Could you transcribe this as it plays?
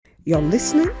You're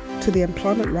listening to the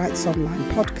Employment Rights Online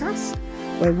podcast,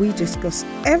 where we discuss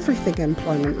everything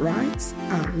employment rights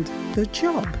and the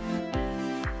job.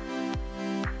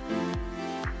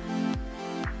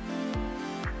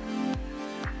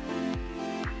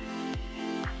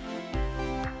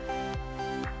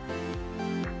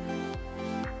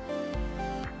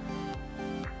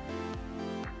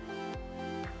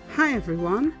 Hi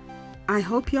everyone, I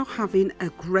hope you're having a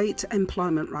great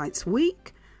Employment Rights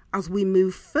Week as we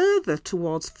move further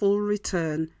towards full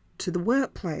return to the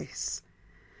workplace.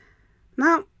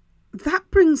 Now, that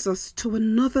brings us to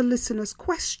another listener's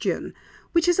question,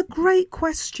 which is a great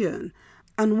question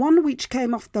and one which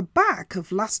came off the back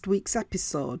of last week's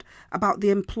episode about the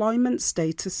employment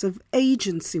status of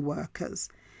agency workers.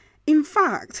 In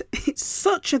fact, it's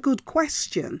such a good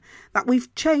question that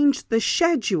we've changed the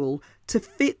schedule to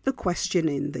fit the question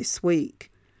in this week.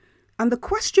 And the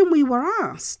question we were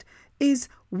asked is,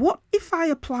 what if I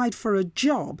applied for a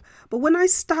job, but when I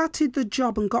started the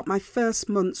job and got my first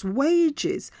month's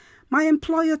wages, my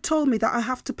employer told me that I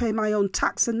have to pay my own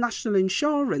tax and national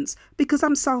insurance because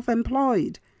I'm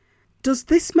self-employed? Does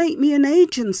this make me an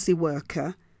agency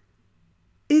worker?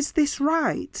 Is this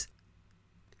right?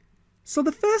 So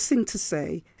the first thing to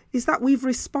say is that we've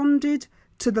responded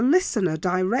to the listener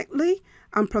directly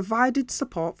and provided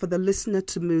support for the listener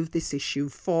to move this issue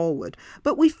forward.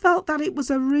 But we felt that it was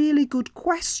a really good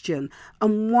question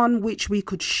and one which we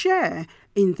could share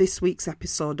in this week's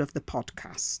episode of the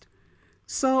podcast.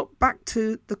 So back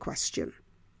to the question.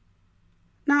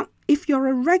 Now, if you're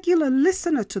a regular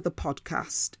listener to the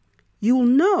podcast, you'll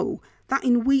know that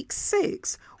in week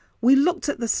 6, we looked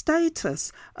at the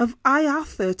status of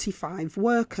IR35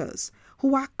 workers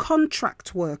who are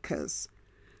contract workers.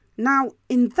 Now,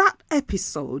 in that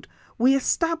episode, we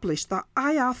established that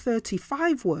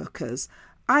IR35 workers,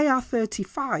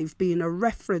 IR35 being a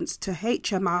reference to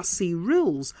HMRC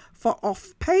rules for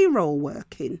off-payroll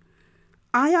working,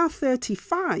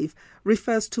 IR35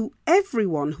 refers to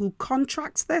everyone who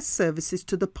contracts their services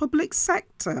to the public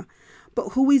sector, but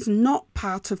who is not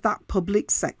part of that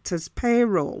public sector's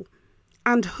payroll,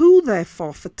 and who,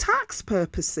 therefore, for tax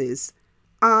purposes,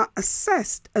 are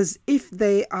assessed as if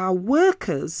they are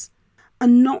workers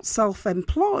and not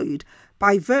self-employed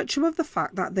by virtue of the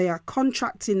fact that they are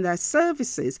contracting their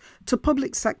services to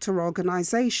public sector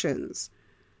organisations.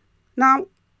 Now,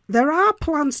 there are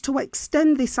plans to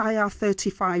extend this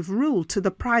IR35 rule to the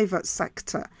private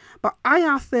sector, but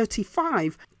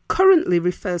IR35 currently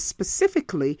refers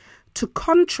specifically to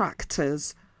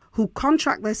contractors who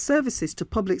contract their services to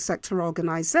public sector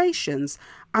organisations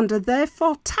and are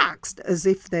therefore taxed as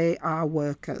if they are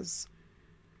workers.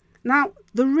 Now,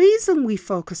 the reason we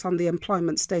focus on the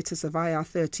employment status of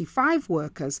IR35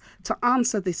 workers to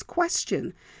answer this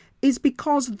question is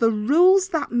because the rules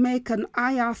that make an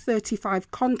IR35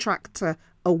 contractor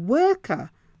a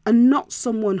worker and not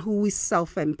someone who is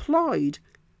self-employed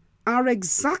are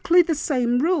exactly the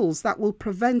same rules that will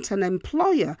prevent an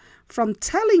employer from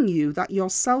telling you that you're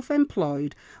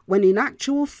self-employed when in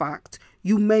actual fact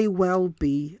you may well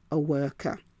be a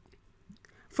worker.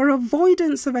 For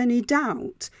avoidance of any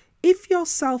doubt, if you're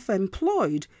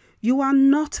self-employed, you are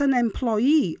not an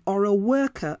employee or a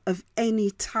worker of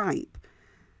any type.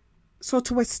 So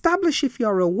to establish if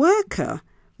you're a worker,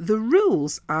 the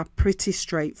rules are pretty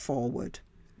straightforward.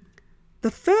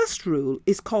 The first rule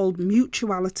is called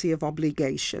mutuality of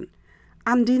obligation.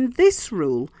 And in this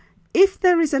rule, if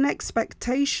there is an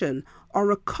expectation or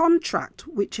a contract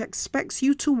which expects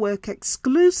you to work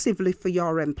exclusively for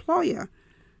your employer,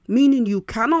 meaning you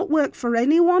cannot work for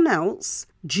anyone else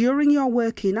during your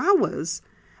working hours,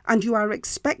 and you are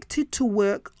expected to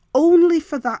work only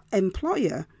for that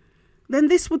employer, then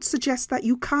this would suggest that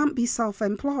you can't be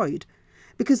self-employed,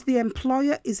 because the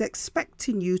employer is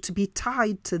expecting you to be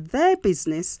tied to their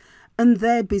business and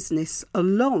their business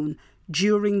alone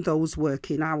during those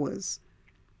working hours.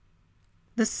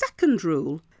 The second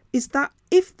rule is that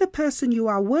if the person you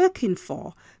are working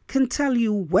for can tell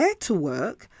you where to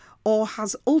work, or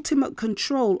has ultimate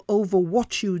control over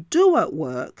what you do at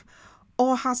work,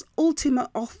 or has ultimate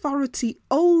authority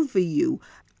over you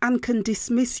and can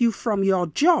dismiss you from your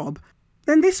job,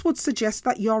 then this would suggest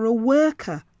that you're a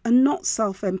worker and not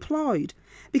self-employed.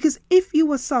 Because if you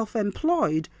were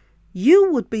self-employed,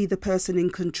 you would be the person in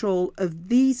control of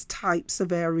these types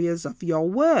of areas of your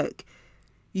work.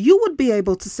 You would be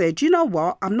able to say, do you know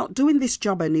what, I'm not doing this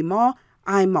job anymore,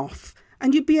 I'm off.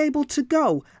 And you'd be able to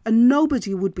go and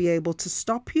nobody would be able to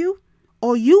stop you.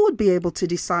 Or you would be able to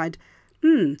decide,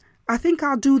 I think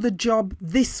I'll do the job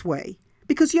this way.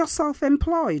 Because you're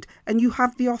self-employed and you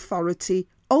have the authority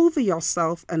over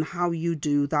yourself and how you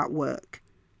do that work.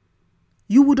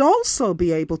 You would also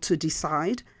be able to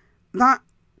decide that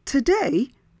today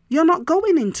you're not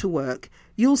going into work.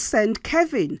 You'll send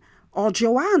Kevin or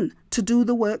Joanne to do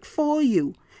the work for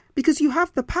you, because you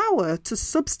have the power to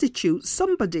substitute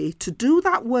somebody to do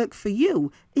that work for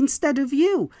you instead of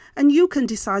you, and you can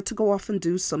decide to go off and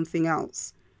do something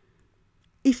else.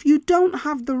 If you don't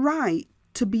have the right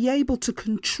to be able to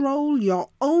control your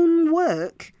own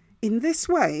work in this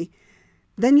way,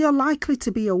 then you're likely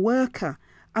to be a worker,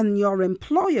 and your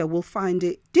employer will find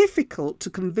it difficult to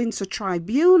convince a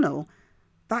tribunal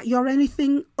that you're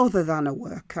anything other than a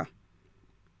worker.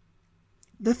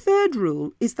 The third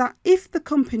rule is that if the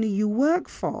company you work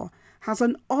for has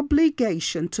an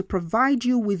obligation to provide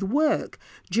you with work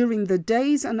during the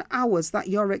days and hours that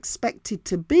you're expected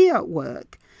to be at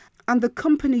work, and the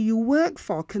company you work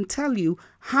for can tell you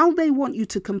how they want you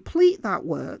to complete that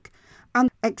work and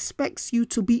expects you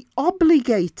to be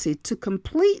obligated to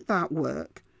complete that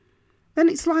work, then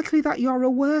it's likely that you're a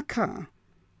worker.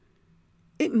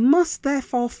 It must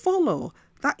therefore follow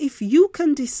that if you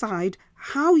can decide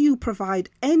how you provide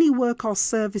any work or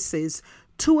services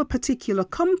to a particular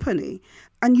company,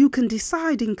 and you can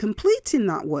decide in completing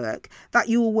that work that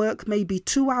you will work maybe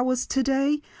 2 hours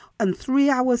today and 3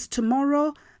 hours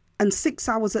tomorrow and 6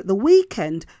 hours at the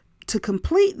weekend to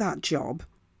complete that job.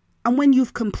 And when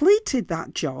you've completed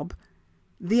that job,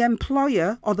 the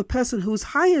employer or the person who's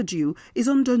hired you is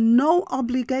under no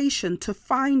obligation to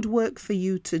find work for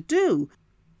you to do,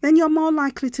 then you're more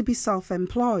likely to be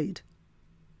self-employed.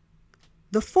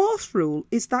 The fourth rule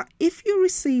is that if you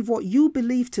receive what you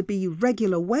believe to be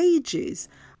regular wages,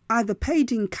 either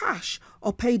paid in cash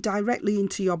or paid directly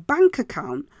into your bank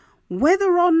account,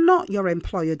 whether or not your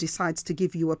employer decides to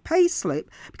give you a pay slip,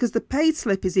 because the pay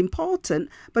slip is important,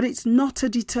 but it's not a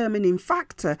determining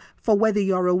factor for whether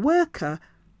you're a worker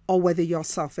or whether you're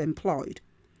self-employed.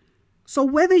 So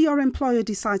whether your employer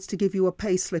decides to give you a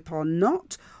pay slip or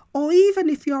not, or even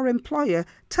if your employer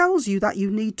tells you that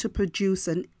you need to produce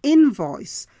an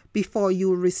invoice before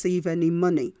you receive any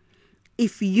money,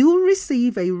 if you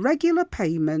receive a regular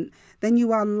payment, then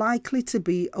you are likely to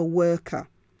be a worker.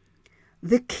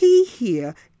 The key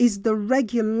here is the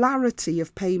regularity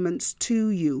of payments to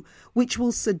you, which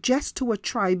will suggest to a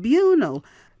tribunal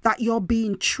that you're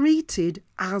being treated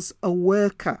as a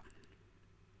worker.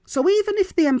 So even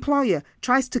if the employer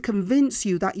tries to convince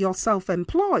you that you're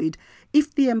self-employed,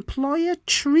 if the employer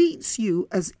treats you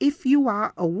as if you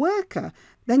are a worker,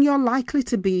 then you're likely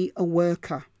to be a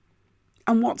worker.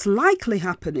 And what's likely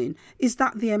happening is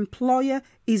that the employer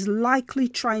is likely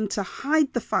trying to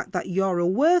hide the fact that you're a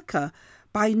worker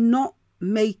by not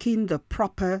making the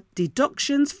proper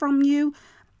deductions from you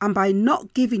and by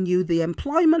not giving you the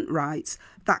employment rights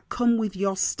that come with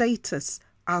your status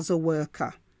as a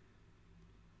worker.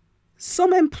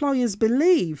 Some employers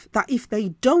believe that if they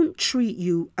don't treat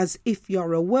you as if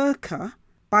you're a worker,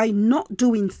 by not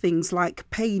doing things like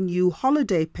paying you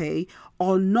holiday pay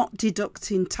or not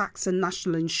deducting tax and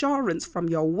national insurance from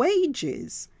your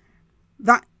wages,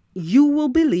 that you will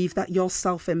believe that you're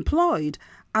self-employed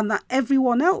and that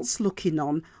everyone else looking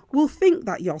on will think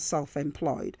that you're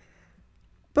self-employed.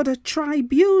 But a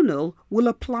tribunal will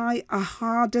apply a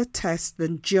harder test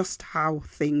than just how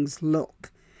things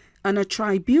look. And a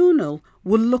tribunal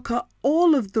will look at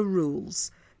all of the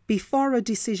rules before a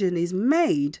decision is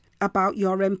made about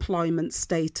your employment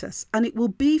status. And it will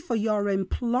be for your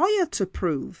employer to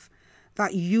prove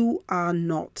that you are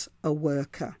not a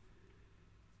worker.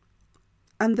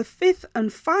 And the fifth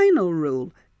and final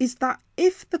rule is that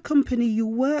if the company you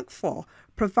work for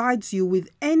provides you with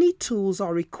any tools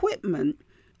or equipment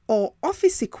or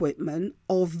office equipment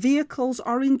or vehicles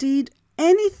or indeed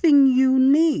anything you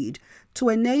need to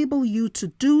enable you to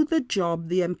do the job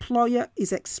the employer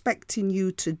is expecting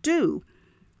you to do,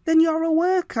 then you're a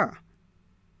worker.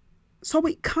 So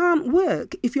it can't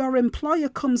work if your employer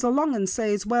comes along and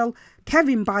says, well,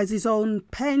 Kevin buys his own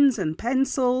pens and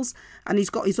pencils and he's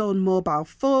got his own mobile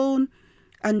phone,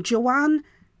 and Joanne,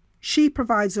 she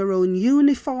provides her own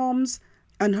uniforms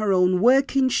and her own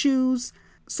working shoes,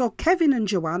 so Kevin and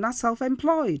Joanne are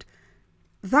self-employed.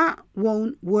 That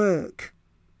won't work.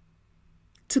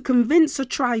 To convince a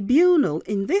tribunal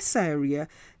in this area,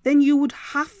 then you would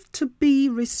have to be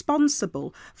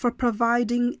responsible for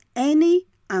providing any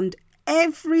and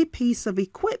every piece of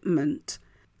equipment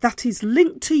that is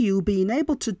linked to you being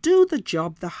able to do the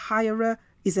job the hirer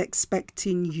is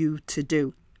expecting you to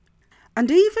do. And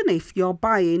even if you're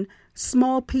buying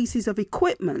small pieces of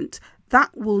equipment,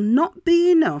 that will not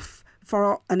be enough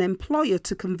for an employer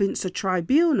to convince a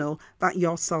tribunal that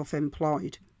you're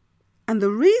self-employed. And the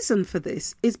reason for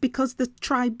this is because the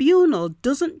tribunal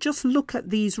doesn't just look at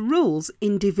these rules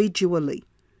individually.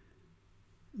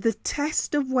 The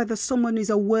test of whether someone is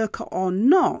a worker or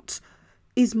not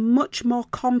is much more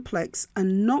complex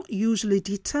and not usually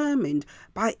determined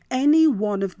by any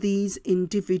one of these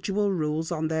individual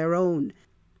rules on their own.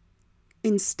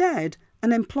 Instead,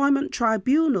 an employment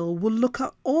tribunal will look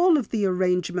at all of the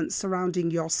arrangements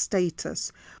surrounding your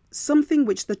status, something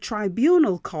which the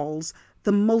tribunal calls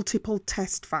the multiple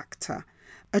test factor.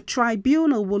 A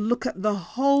tribunal will look at the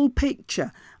whole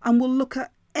picture and will look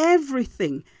at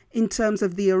everything in terms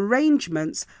of the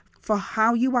arrangements for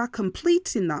how you are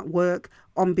completing that work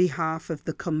on behalf of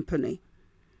the company.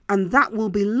 And that will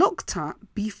be looked at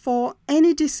before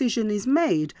any decision is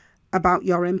made about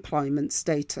your employment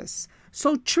status.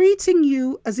 So treating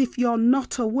you as if you're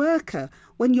not a worker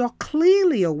when you're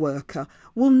clearly a worker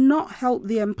will not help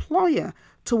the employer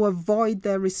to avoid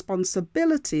their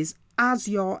responsibilities as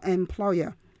your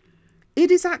employer. It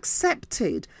is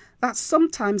accepted that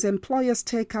sometimes employers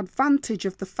take advantage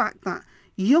of the fact that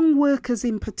young workers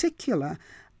in particular,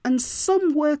 and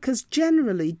some workers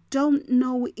generally, don't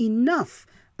know enough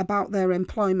about their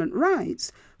employment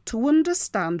rights to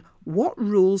understand what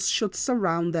rules should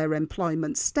surround their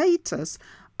employment status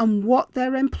and what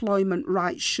their employment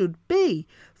rights should be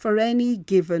for any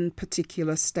given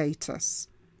particular status.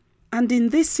 And in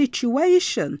this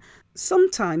situation,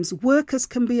 sometimes workers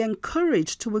can be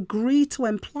encouraged to agree to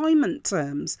employment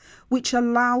terms which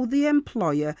allow the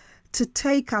employer to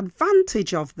take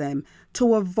advantage of them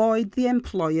to avoid the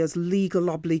employer's legal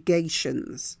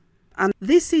obligations. And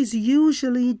this is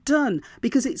usually done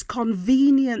because it's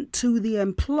convenient to the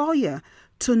employer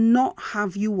to not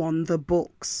have you on the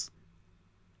books.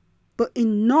 But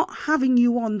in not having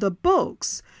you on the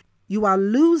books, you are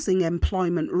losing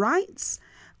employment rights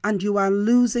and you are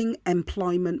losing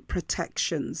employment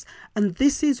protections. And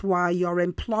this is why your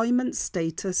employment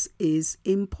status is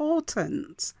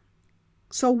important.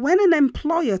 So when an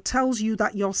employer tells you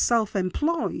that you're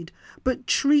self-employed but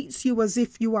treats you as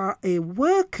if you are a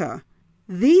worker,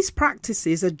 these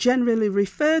practices are generally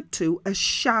referred to as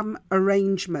sham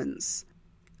arrangements.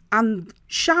 And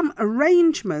sham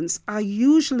arrangements are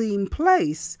usually in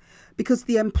place because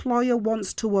the employer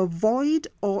wants to avoid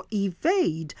or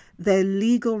evade their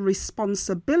legal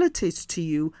responsibilities to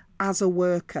you as a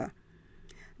worker.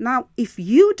 Now, if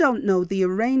you don't know the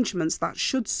arrangements that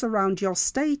should surround your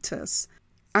status,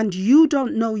 and you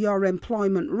don't know your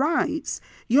employment rights,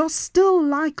 you're still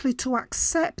likely to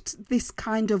accept this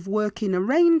kind of working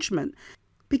arrangement.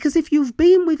 Because if you've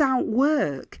been without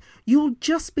work, you'll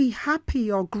just be happy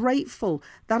or grateful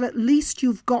that at least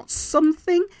you've got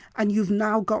something and you've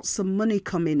now got some money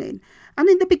coming in. And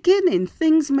in the beginning,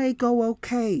 things may go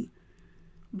okay.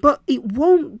 But it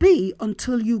won't be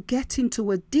until you get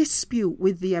into a dispute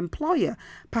with the employer,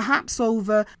 perhaps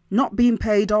over not being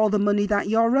paid all the money that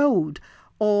you're owed,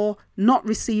 or not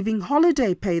receiving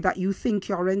holiday pay that you think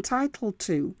you're entitled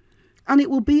to. And it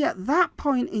will be at that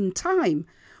point in time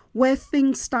where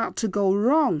things start to go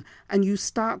wrong and you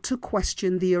start to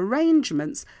question the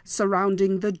arrangements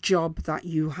surrounding the job that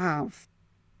you have.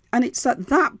 And it's at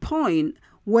that point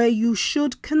where you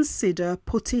should consider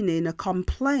putting in a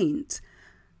complaint,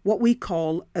 what we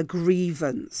call a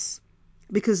grievance,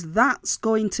 because that's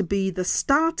going to be the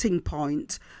starting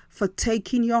point for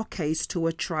taking your case to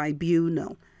a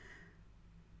tribunal.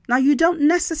 Now, you don't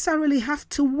necessarily have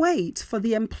to wait for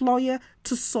the employer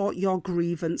to sort your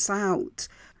grievance out,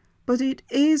 but it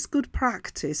is good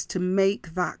practice to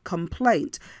make that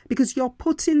complaint because you're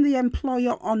putting the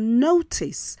employer on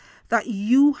notice that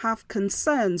you have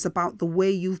concerns about the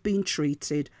way you've been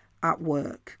treated at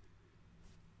work.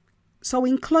 So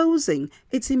in closing,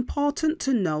 it's important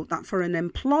to note that for an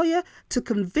employer to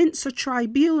convince a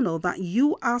tribunal that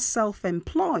you are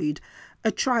self-employed,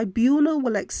 a tribunal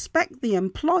will expect the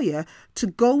employer to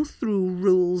go through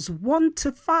rules 1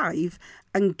 to 5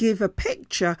 and give a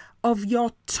picture of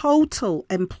your total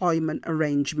employment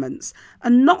arrangements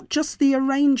and not just the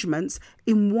arrangements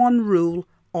in one rule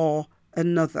or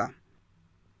another.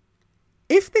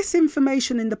 If this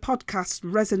information in the podcast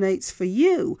resonates for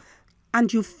you,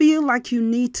 and you feel like you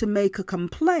need to make a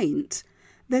complaint,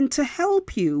 then to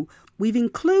help you, we've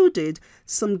included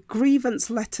some grievance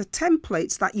letter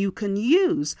templates that you can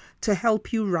use to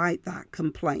help you write that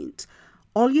complaint.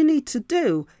 All you need to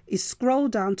do is scroll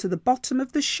down to the bottom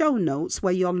of the show notes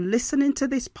where you're listening to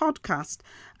this podcast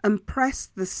and press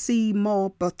the See More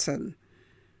button.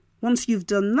 Once you've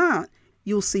done that,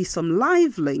 you'll see some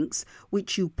live links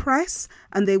which you press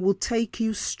and they will take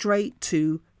you straight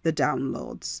to the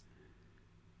downloads.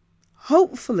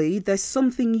 Hopefully there's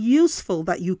something useful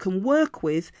that you can work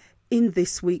with in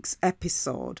this week's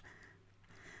episode.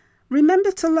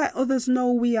 Remember to let others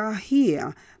know we are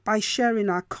here by sharing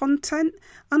our content,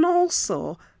 and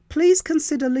also please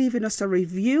consider leaving us a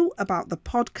review about the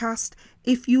podcast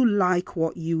if you like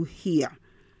what you hear.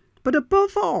 But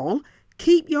above all,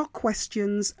 keep your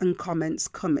questions and comments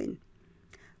coming.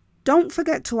 Don't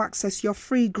forget to access your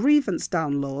free grievance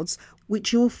downloads,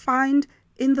 which you'll find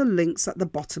in the links at the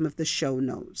bottom of the show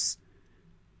notes.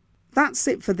 That's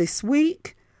it for this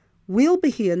week. We'll be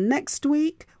here next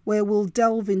week, where we'll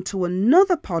delve into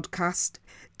another podcast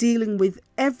dealing with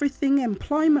everything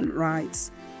employment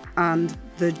rights and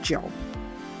the job.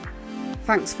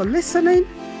 Thanks for listening.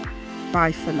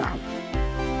 Bye for now.